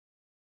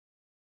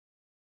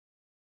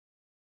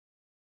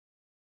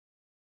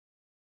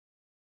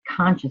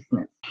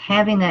consciousness.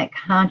 Having that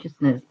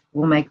consciousness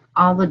will make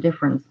all the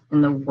difference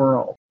in the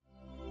world.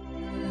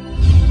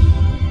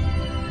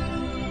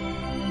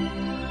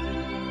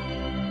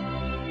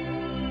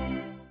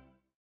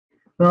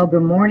 Well,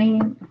 good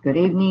morning, good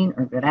evening,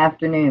 or good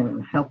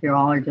afternoon. Hope you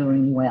all are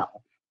doing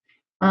well.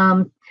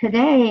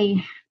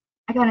 Today,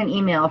 I got an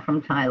email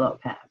from Tai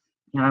Lopez.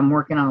 I'm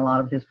working on a lot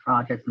of his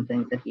projects and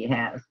things that he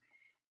has.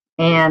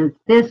 And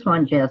this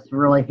one just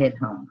really hit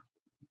home.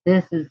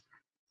 This is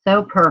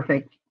so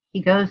perfect. He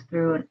goes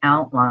through and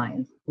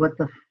outlines what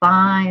the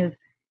 5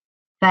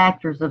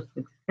 factors of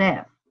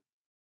success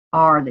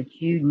are that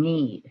you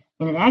need.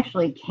 And it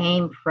actually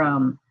came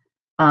from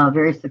a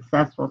very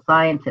successful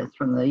scientist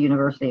from the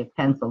University of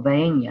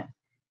Pennsylvania,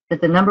 that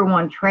the number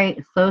 1 trait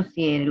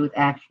associated with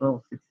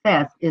actual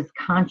success is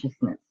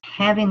consciousness.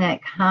 Having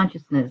that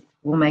consciousness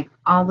will make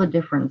all the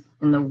difference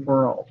in the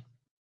world.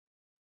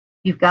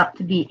 You've got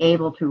to be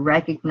able to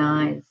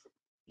recognize,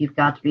 you've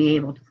got to be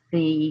able to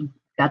see,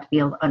 you've got to be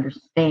able to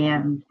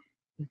understand,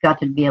 you've got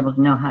to be able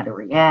to know how to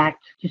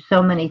react to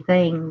so many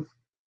things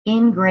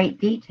in great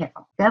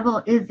detail.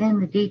 Devil is in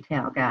the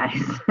detail,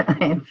 guys.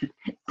 I've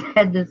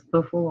said this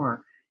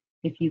before.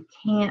 If you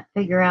can't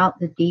figure out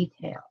the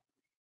detail,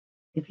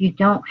 if you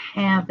don't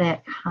have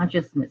that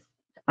consciousness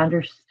to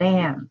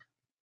understand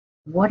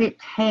what it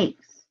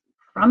takes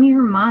from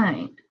your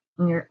mind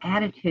and your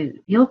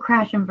attitude, you'll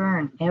crash and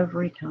burn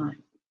every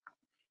time.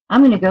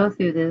 I'm going to go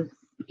through this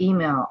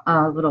email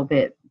a little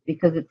bit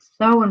because it's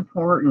so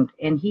important,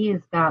 and he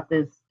has got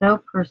this so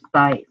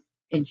precise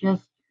and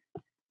just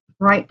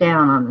right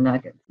down on the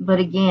nuggets. But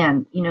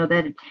again,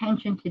 that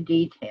attention to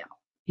detail,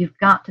 you've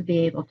got to be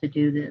able to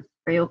do this,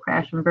 or you'll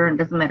crash and burn. It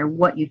doesn't matter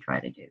what you try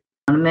to do.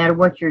 No matter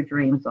what your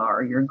dreams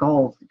are, your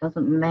goals, it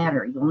doesn't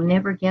matter. You'll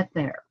never get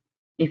there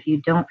if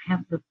you don't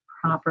have the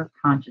proper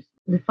consciousness.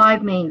 The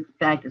 5 main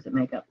factors that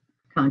make up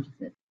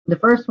consciousness. The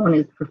first one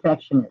is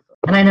perfectionism.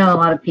 And I know a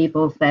lot of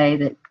people say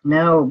that,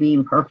 no,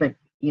 being perfect,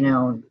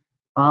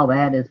 all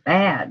that is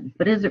bad.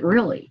 But is it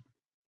really?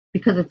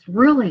 Because it's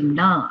really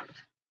not.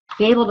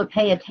 Be able to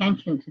pay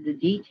attention to the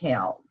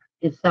detail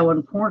is so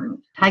important.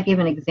 I give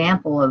an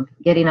example of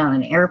getting on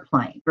an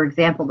airplane. For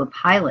example, the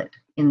pilot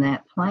in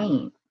that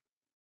plane,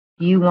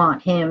 you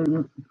want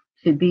him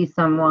to be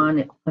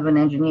someone of an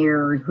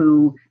engineer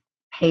who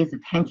pays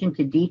attention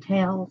to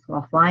details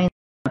while flying,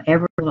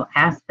 every little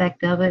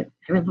aspect of it,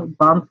 every little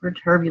bump or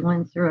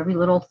turbulence or every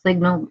little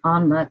signal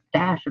on the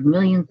dash of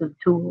millions of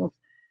tools?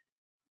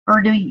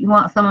 Or do you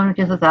want someone who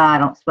just says, I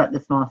don't sweat the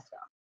small stuff?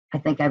 I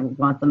think I would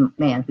want the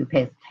man who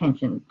pays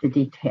attention to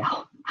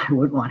detail. I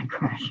would want to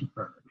crash and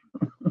burn.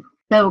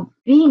 So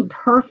being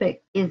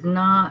perfect is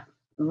not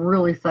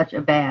really such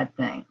a bad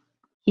thing.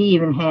 He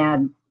even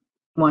had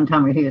one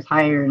time where he was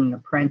hiring an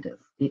apprentice.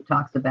 He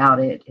talks about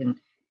it, and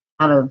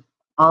out of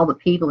all the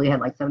people, he had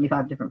like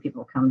 75 different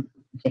people come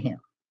to him.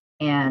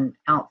 And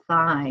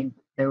outside,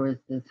 there was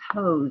this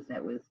hose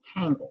that was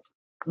tangled.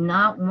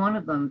 Not one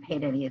of them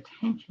paid any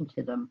attention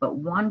to them, but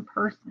one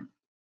person.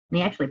 And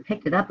he actually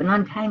picked it up and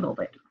untangled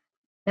it.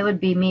 That would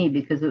be me,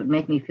 because it would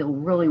make me feel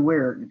really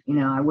weird.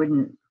 I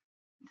wouldn't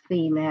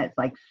see that. It's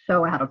like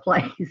so out of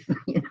place,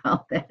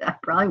 that I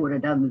probably would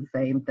have done the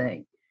same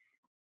thing.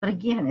 But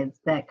again, it's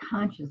that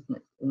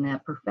consciousness and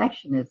that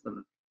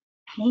perfectionism,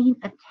 paying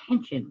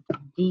attention to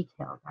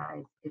detail,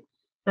 guys. It's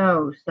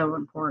so, so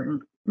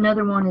important.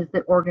 Another one is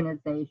the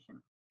organization.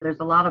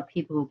 There's a lot of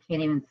people who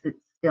can't even sit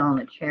still in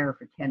a chair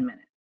for 10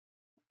 minutes.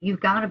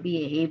 You've got to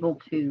be able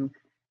to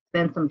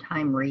spend some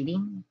time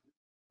reading.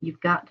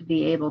 You've got to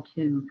be able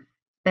to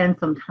spend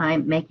some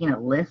time making a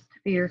list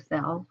for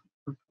yourself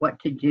of what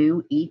to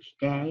do each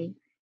day.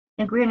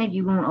 And granted,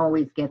 you won't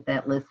always get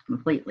that list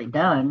completely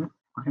done.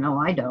 I know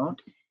I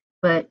don't.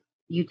 But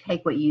you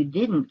take what you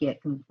didn't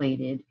get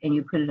completed and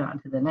you put it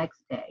on to the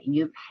next day.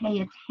 You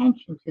pay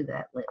attention to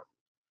that list.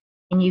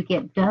 And you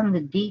get done the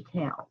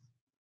details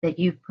that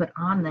you've put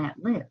on that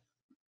list.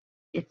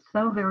 It's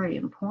so very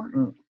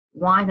important.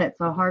 Why that's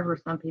so hard for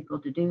some people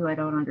to do, I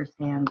don't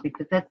understand,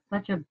 because that's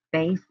such a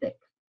basic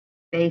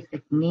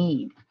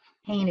need.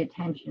 Paying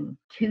attention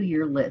to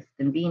your list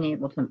and being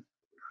able to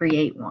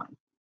create one.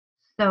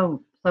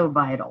 So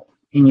vital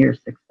in your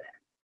success.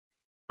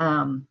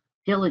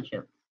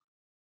 Diligence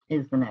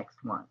is the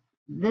next one.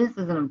 This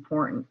is an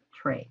important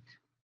trait.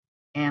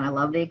 And I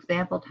love the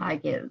example Tai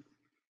gives.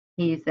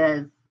 He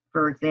says,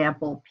 for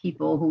example,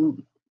 people who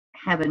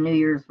have a New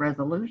Year's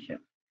resolution.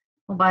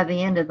 Well, by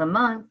the end of the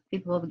month,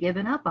 people have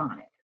given up on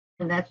it.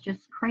 And that's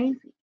just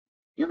crazy.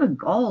 You have a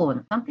goal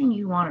and something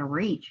you want to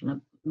reach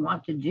and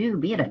want to do,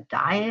 be it a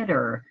diet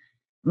or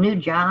a new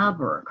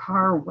job or a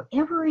car,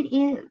 whatever it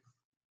is.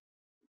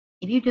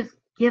 If you just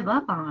give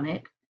up on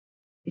it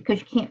because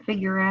you can't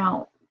figure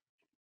out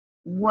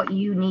what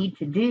you need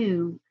to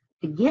do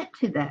to get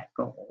to that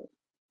goal,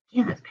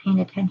 yeah, that's paying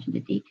attention to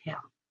detail.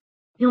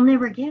 You'll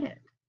never get it.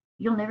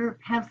 You'll never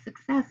have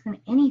success in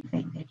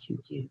anything that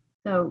you do.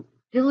 So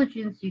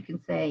diligence, you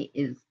can say,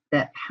 is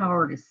that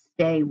power to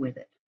stay with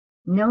it,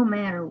 no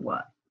matter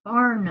what,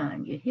 bar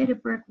none. You hit a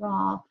brick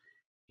wall,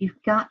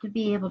 you've got to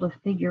be able to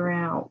figure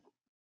out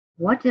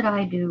What did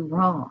I do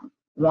wrong?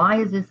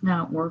 Why is this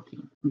not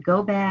working?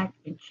 Go back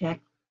and check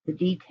the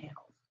details.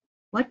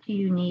 What do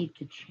you need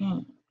to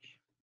change?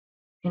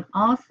 And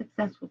all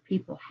successful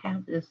people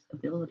have this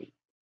ability,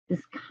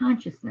 this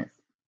consciousness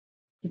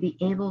to be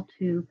able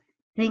to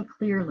think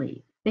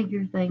clearly,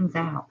 figure things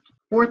out.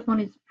 Fourth one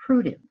is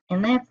prudence,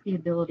 and that's the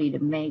ability to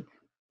make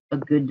a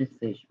good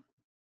decision.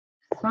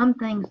 Sum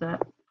things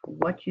up for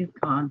what you've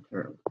gone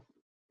through.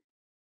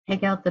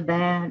 Take out the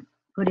bad,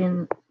 put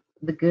in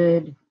the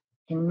good,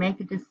 and make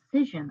a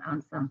decision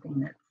on something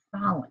that's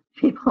solid.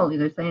 People,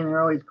 they're saying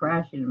they're always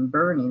crashing and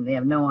burning. They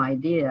have no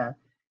idea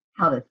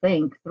how to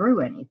think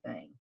through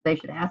anything. They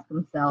should ask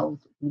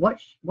themselves, what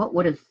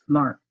would a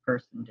smart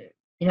person do?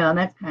 And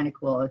that's kind of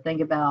cool.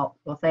 Think about,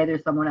 well, say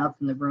there's someone else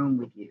in the room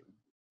with you,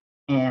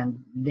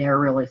 and they're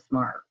really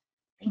smart.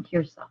 Think to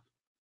yourself,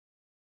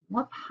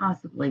 what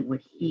possibly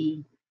would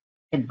he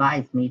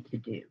advise me to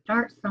do?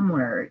 Start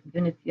somewhere,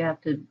 even if you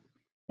have to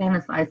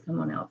fantasize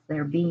someone else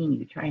there being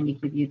you, trying to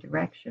give you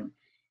direction.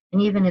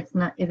 And even if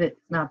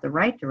it's not the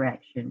right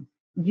direction,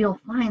 you'll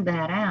find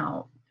that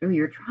out through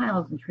your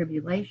trials and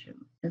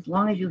tribulations, as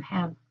long as you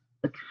have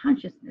the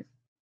consciousness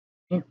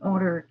in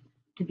order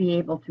to be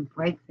able to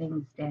break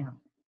things down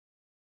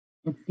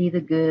and see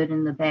the good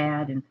and the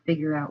bad and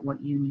figure out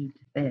what you need to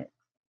fix.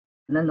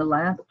 And then the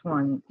last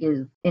one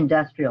is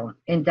industriousness.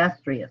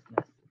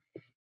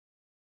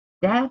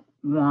 That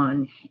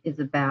one is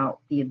about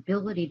the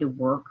ability to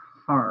work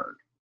hard.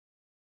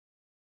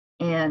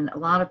 And a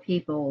lot of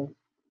people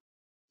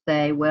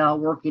say, well,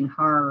 working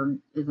hard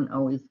isn't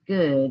always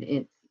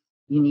good.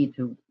 You need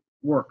to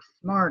work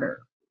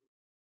smarter.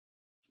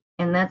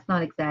 And that's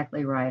not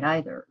exactly right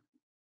either.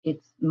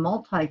 It's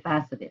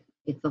multifaceted.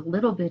 It's a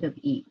little bit of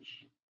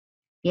each.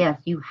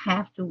 Yes, you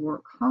have to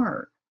work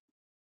hard,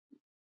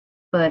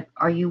 but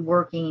are you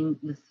working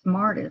the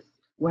smartest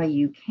way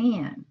you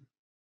can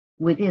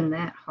within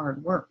that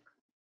hard work?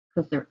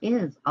 Because there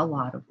is a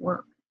lot of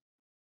work.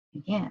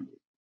 Again,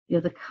 you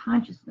have the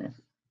consciousness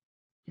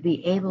to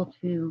be able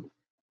to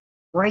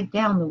break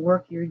down the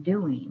work you're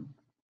doing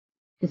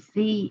to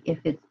see if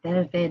it's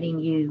benefiting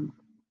you,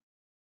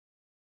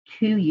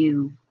 to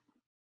you,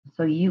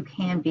 so you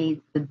can be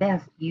the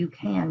best you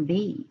can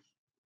be.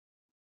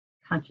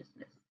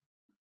 Consciousness.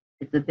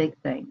 It's a big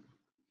thing.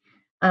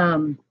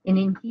 And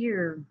in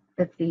here,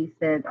 Betsy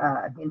said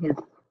in his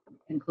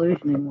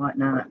conclusion and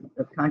whatnot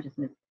of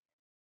consciousness,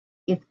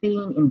 it's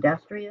being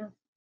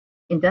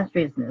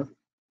industriousness,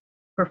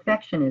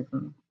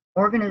 perfectionism,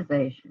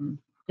 organization,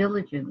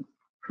 diligence,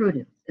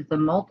 prudence. It's a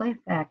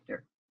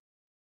multi-factor.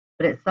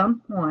 But at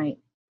some point,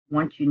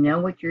 once you know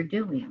what you're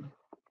doing,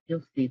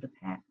 you'll see the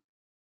path.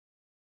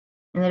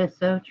 And that is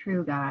so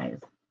true, guys.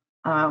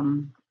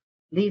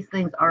 These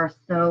things are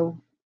so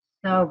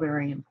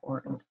very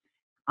important.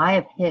 I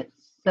have hit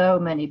so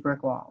many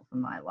brick walls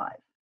in my life.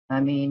 I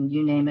mean,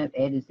 you name it,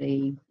 A to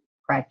Z,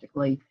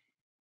 practically.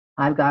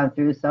 I've gone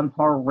through some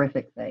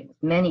horrific things,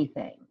 many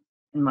things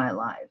in my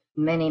life,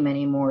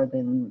 many more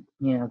than,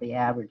 the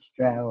average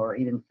Joe, or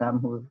even some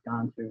who have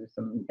gone through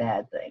some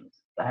bad things.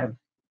 I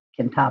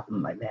can top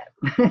them like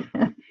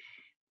that.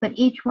 But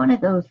each one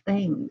of those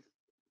things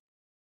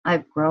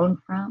I've grown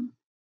from,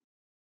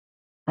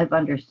 I've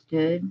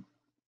understood,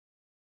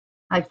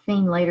 I've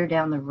seen later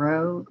down the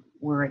road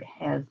where it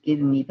has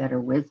given me better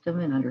wisdom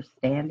and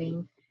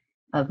understanding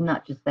of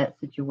not just that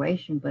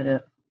situation, but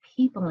of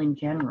people in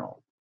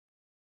general.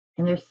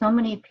 And there's so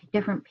many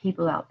different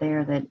people out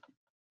there that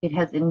it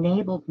has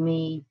enabled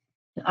me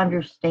to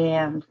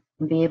understand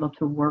and be able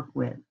to work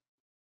with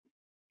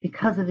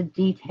because of the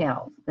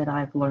details that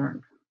I've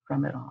learned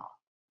from it all.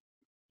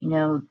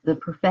 The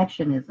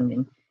perfectionism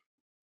and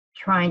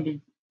trying to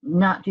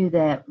not do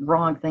that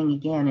wrong thing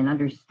again and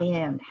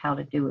understand how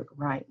to do it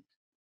right.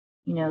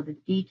 The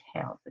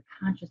details, the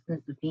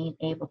consciousness of being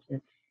able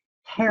to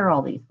tear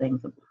all these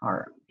things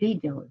apart, be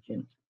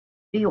diligent,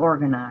 be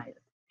organized,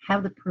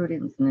 have the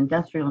prudence and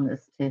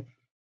industrialness to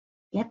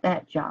get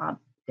that job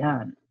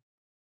done.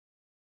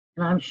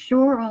 And I'm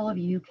sure all of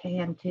you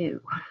can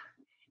too.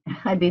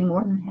 I'd be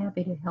more than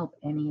happy to help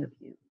any of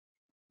you.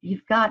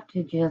 You've got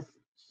to just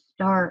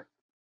start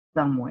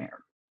somewhere.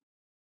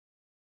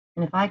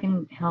 And if I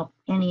can help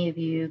any of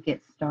you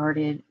get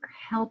started or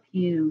help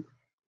you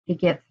to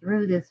get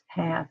through this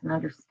path and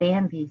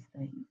understand these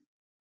things,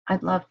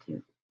 I'd love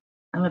to.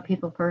 I'm a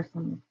people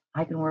person.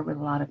 I can work with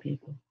a lot of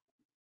people,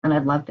 and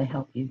I'd love to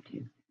help you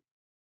too.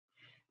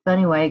 So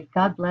anyway,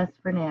 God bless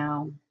for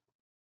now,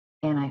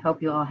 and I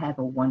hope you all have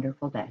a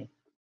wonderful day.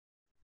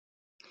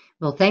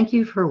 Well, thank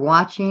you for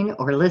watching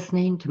or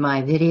listening to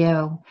my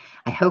video.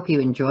 I hope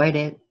you enjoyed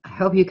it. I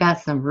hope you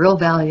got some real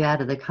value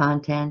out of the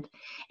content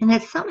and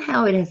that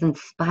somehow it has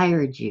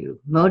inspired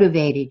you,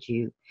 motivated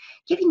you,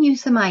 giving you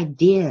some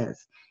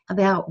ideas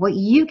about what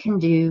you can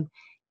do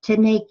to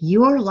make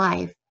your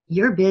life,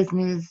 your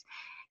business,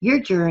 your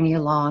journey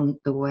along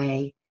the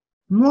way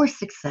more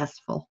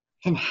successful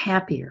and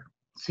happier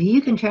so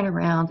you can turn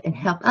around and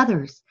help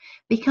others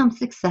become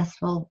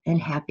successful and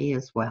happy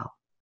as well.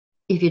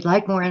 If you'd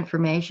like more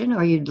information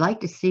or you'd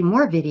like to see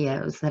more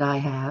videos that I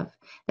have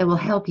that will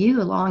help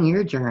you along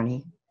your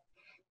journey,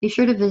 be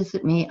sure to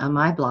visit me on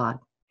my blog,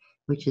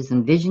 which is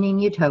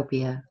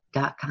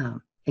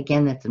envisioningutopia.com.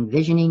 Again, that's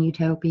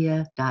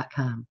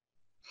envisioningutopia.com.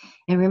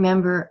 And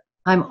remember,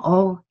 I'm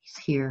always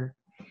here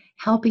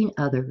helping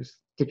others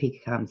to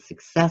become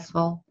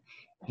successful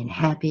and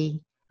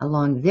happy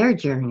along their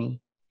journey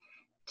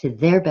to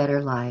their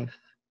better life,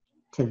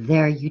 to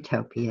their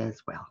utopia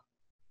as well.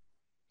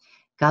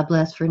 God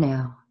bless for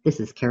now. This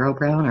is Carol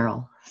Brown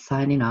Earl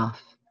signing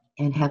off,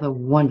 and have a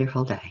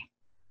wonderful day.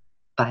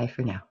 Bye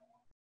for now.